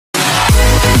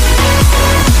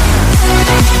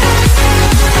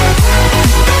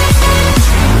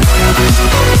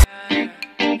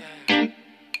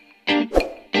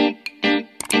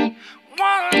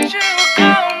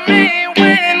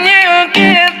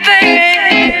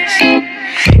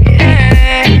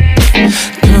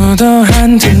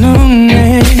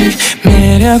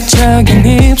매력적인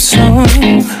입술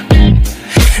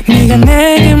네가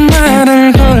내게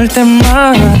말을 걸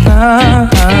때마다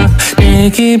내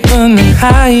기분은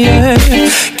higher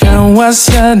Girl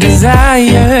what's your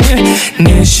desire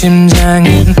내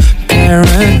심장은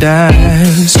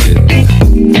paradise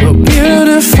Oh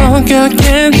beautiful girl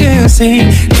can't you see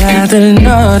다들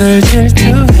너를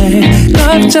질투해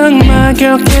걱정 마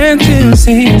girl can't you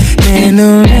see 내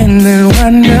눈엔 늘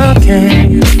완벽해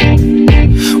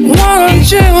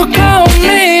Won't you call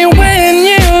me when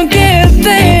you get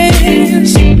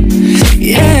this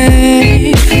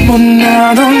Yeah 못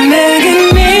나도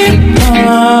내겐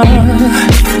이뻐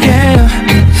Yeah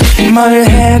뭘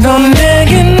해도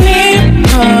내겐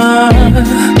이뻐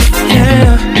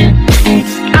Yeah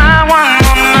I want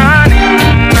more money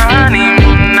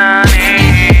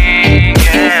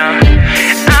Yeah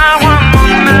I want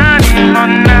more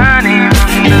money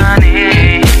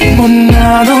못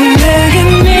나도 내겐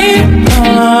이뻐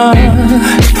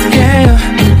Yeah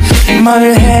뭘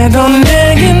해도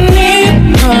내겐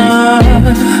이뻐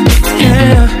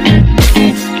Yeah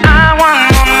I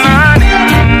want more money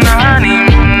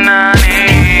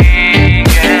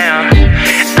Yeah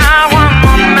I want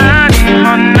more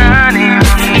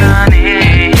money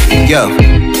Yo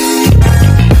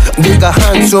네가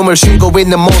한숨을 쉬고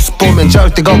있는 모습 보면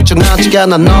절대 걱정하지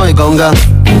않아 너의 건강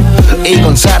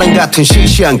이건 사랑 같은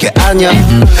시시한 게 아니야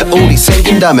우리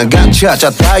생긴다면 같이 하자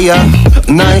다야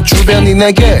나의 주변이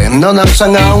내게 넌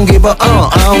항상 I don't give a I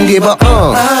don't give a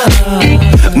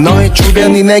너의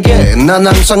주변이 내게 난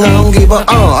항상 I don't give a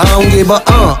I don't give a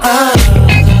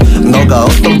너가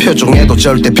어떤 표정에도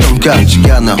절대 평가하지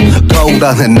않아 거울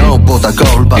안에 너보다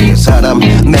거울 밖의 사람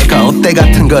내가 어때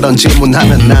같은 그런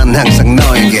질문하면 난 항상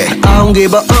너에게 I don't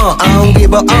give a I don't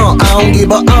give a I don't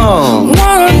give a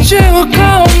Won't you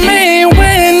call me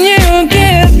when you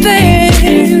get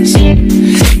this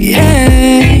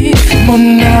Yeah 못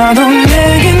나도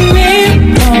내겐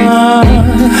이뻐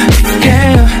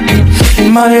Yeah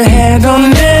뭘 해도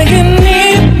내겐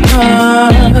이뻐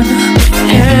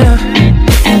Yeah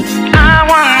I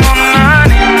want more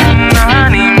money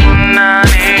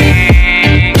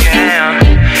Yeah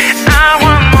I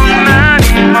want more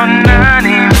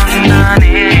money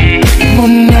못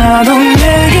나도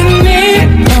내겐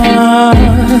이뻐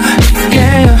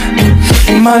Yeah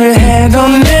뭘 해도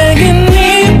내겐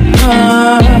이뻐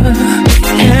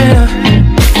Yeah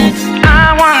I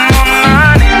want more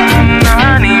money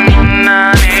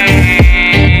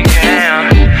Yeah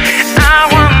I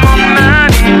want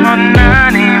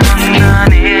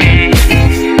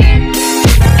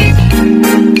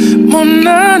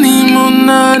more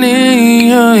money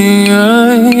yeah,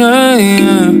 yeah, yeah,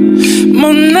 yeah.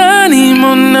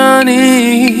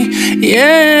 money,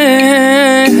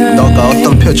 yeah. 너가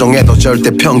어떤 표정에도 절대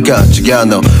평가하지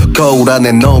않아 거울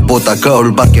안에 너보다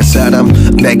거울 밖의 사람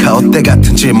내가 어때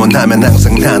같은 질문하면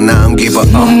항상 난 I don't give a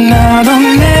나도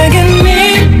내겐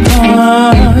이뻐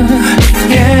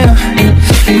yeah.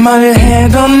 뭘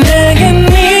해도 내겐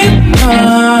이뻐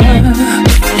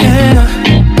yeah.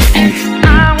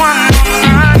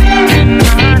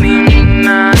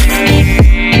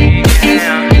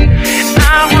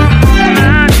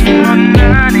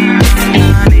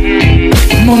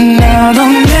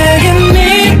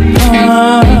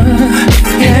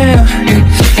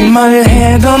 뭘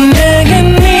해도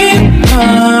내겐 이뻐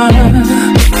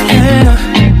yeah.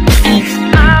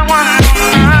 I want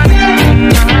money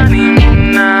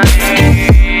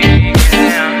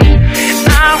yeah.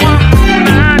 I want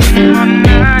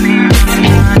money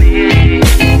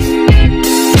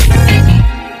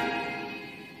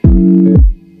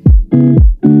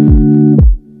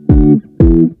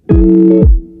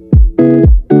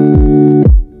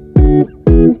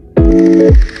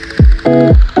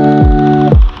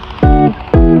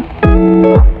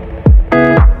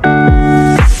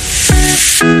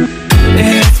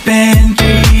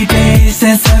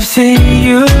see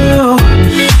you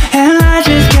and I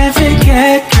just can't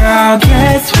forget, girl,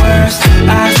 gets worse.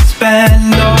 I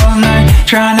spend all night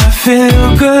trying to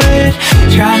feel good,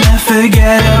 trying to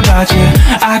forget about you.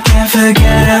 I can't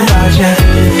forget about you.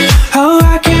 Oh,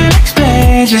 I can't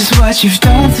explain just what you've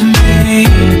done to me.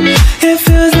 It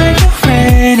feels like the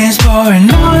rain is pouring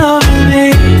all over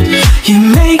me. You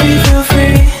make me feel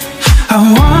free. I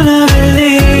wanna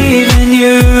believe in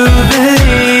you,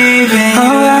 believe in you.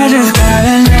 Oh, I just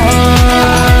gotta know,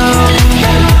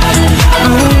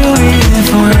 will we live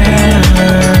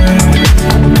forever?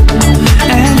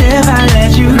 And if I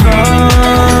let you go,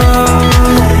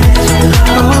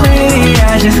 oh baby,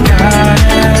 I just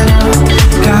gotta,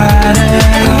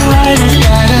 oh I just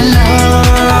gotta know,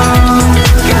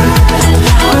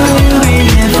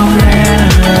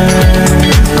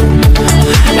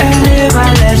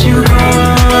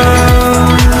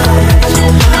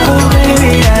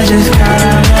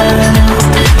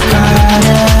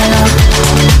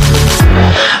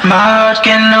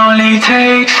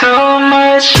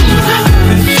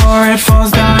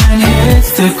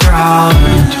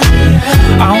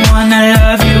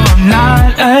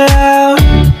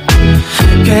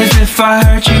 If I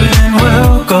hurt you, then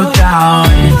we'll go down.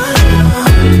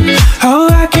 Oh,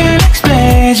 I can't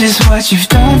explain just what you've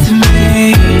done to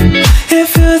me. It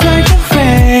feels like the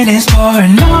rain is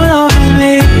pouring all over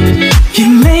me. You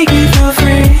make me feel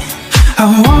free. I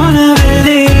wanna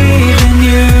believe in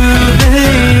you,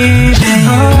 believe in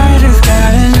you. Oh, I just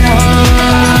gotta know,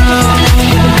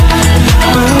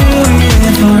 will you be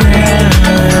here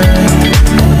forever?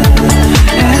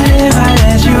 And if I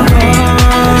let you go,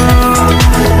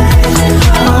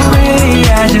 oh baby,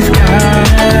 I just gotta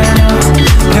know,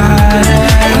 oh,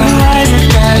 I just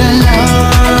gotta know,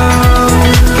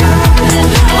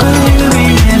 will you be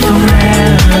here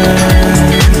forever?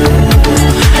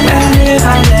 And if I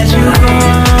let you go,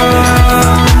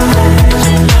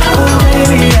 oh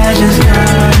baby, I just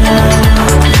gotta know.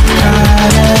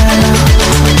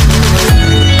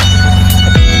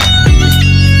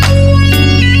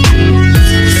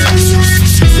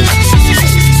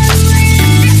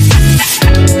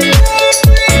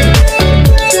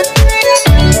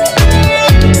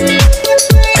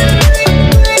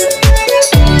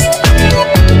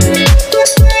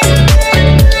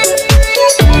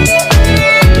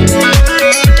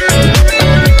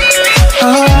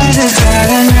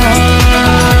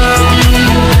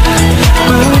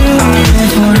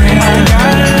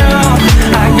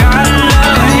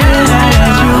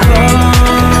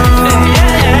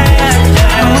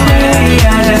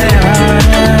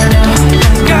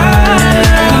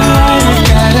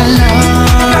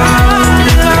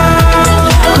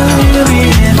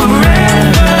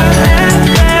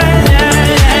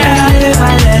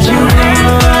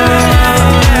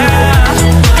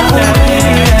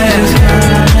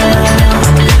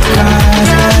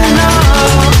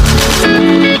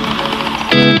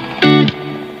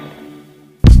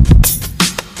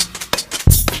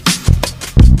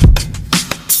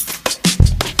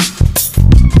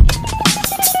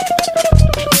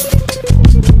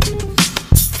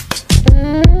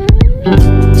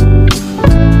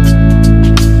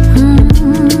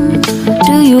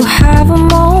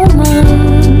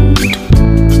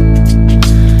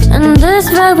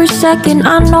 Second,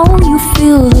 I know you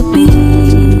feel the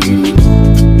beat.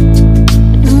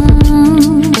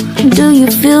 Do you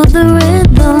feel the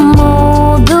rhythm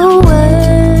all the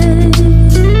way?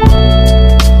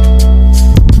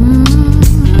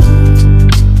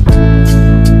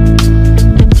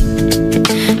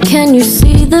 Can you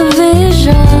see the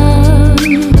vision?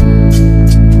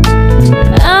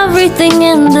 Everything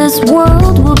in this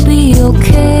world will be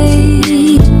okay.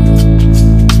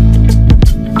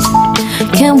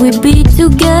 Can we be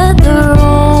together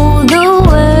all the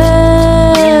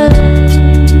way?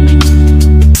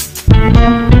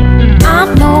 I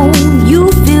know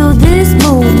you feel this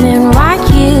movement right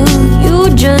here. You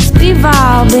just be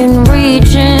vibing,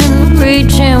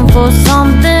 reaching for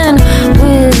something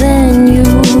within you.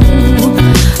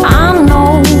 I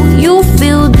know you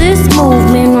feel this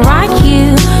movement right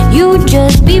here. You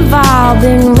just be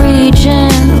vibing,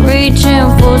 reaching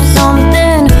for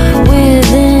something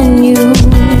within you.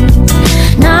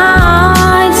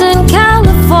 Nights in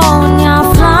California,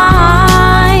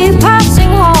 fly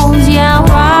passing homes, yeah,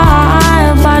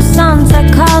 right by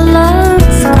sunset-colored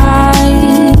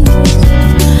skies.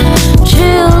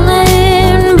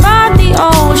 Chilling by the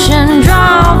ocean,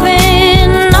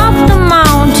 driving up the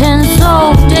mountain,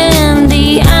 soaked in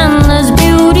the endless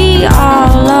beauty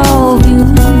all of you.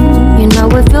 You know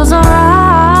it feels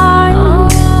alright,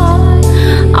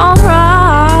 alright.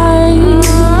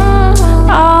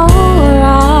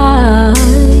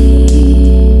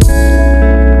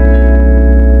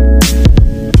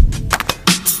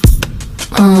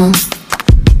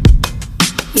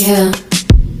 Yeah.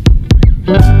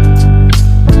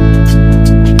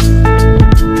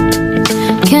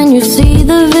 Can you see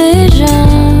the vision?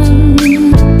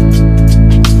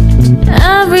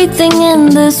 Everything in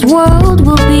this world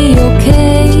will be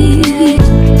okay.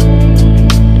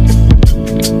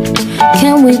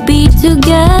 Can we be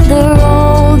together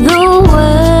all the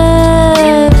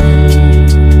way?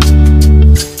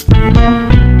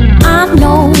 I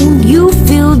know you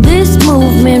feel this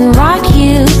movement right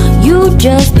here. You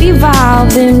just be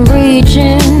vibing,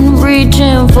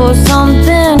 reaching for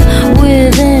something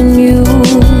within you.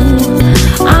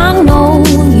 I know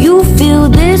you feel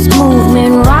this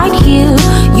movement right here.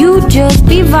 You just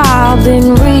be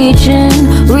vibing, reaching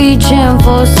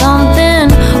for something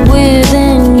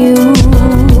within you.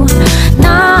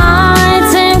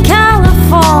 Nights in California,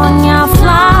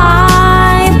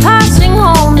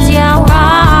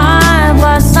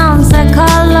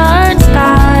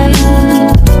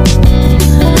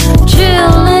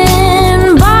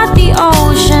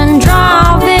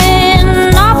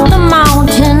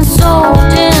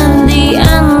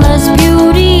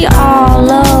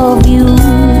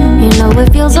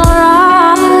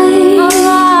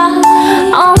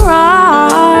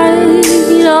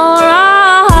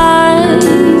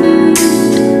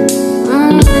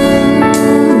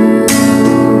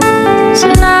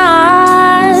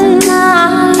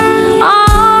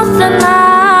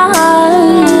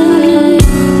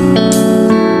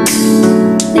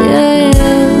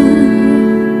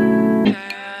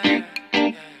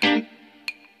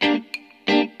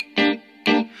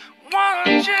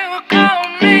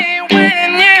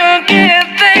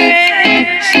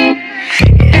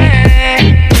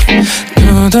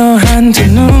 도도한 두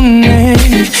눈에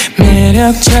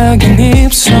매력적인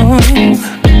입술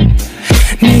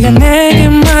네가 내게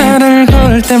말을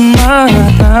걸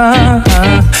때마다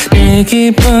내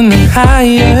기분은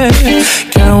higher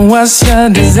Girl what's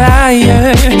your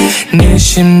desire 내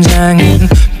심장은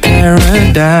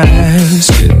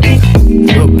paradise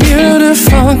Oh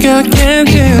beautiful girl can't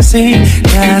you see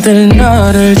다들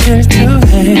너를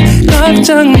질투해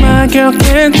걱정 마 girl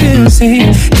can't you see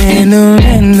내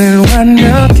눈엔 늘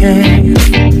완벽해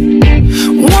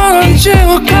Won't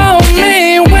you call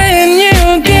me when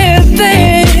you get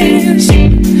this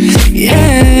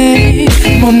Yeah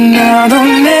못나도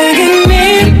내겐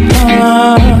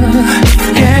이뻐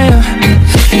Yeah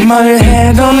뭘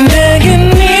해도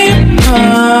내겐 이뻐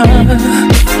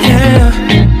Yeah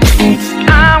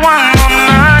I want more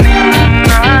money,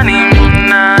 money, more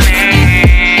money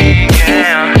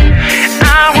Yeah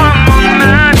I want more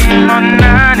money, more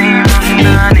money, more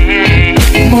money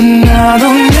못나도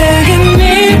내겐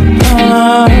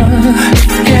이뻐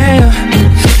Yeah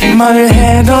뭘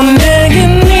해도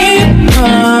내겐 이뻐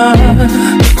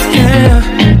Yeah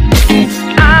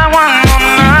I want more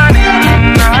money, more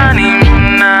money, more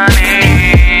money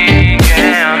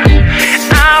Yeah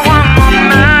I want more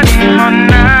money, more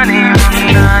money, more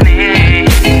money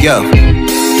Yo.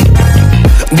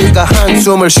 네가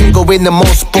한숨을 쉬고 있는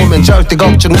모습 보면 절대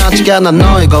걱정하지 않아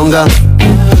너의 건강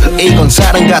이건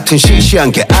사랑 같은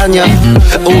시시한 게 아니야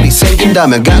우리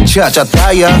생긴다면 같이 하자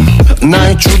다야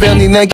나의 주변이 내게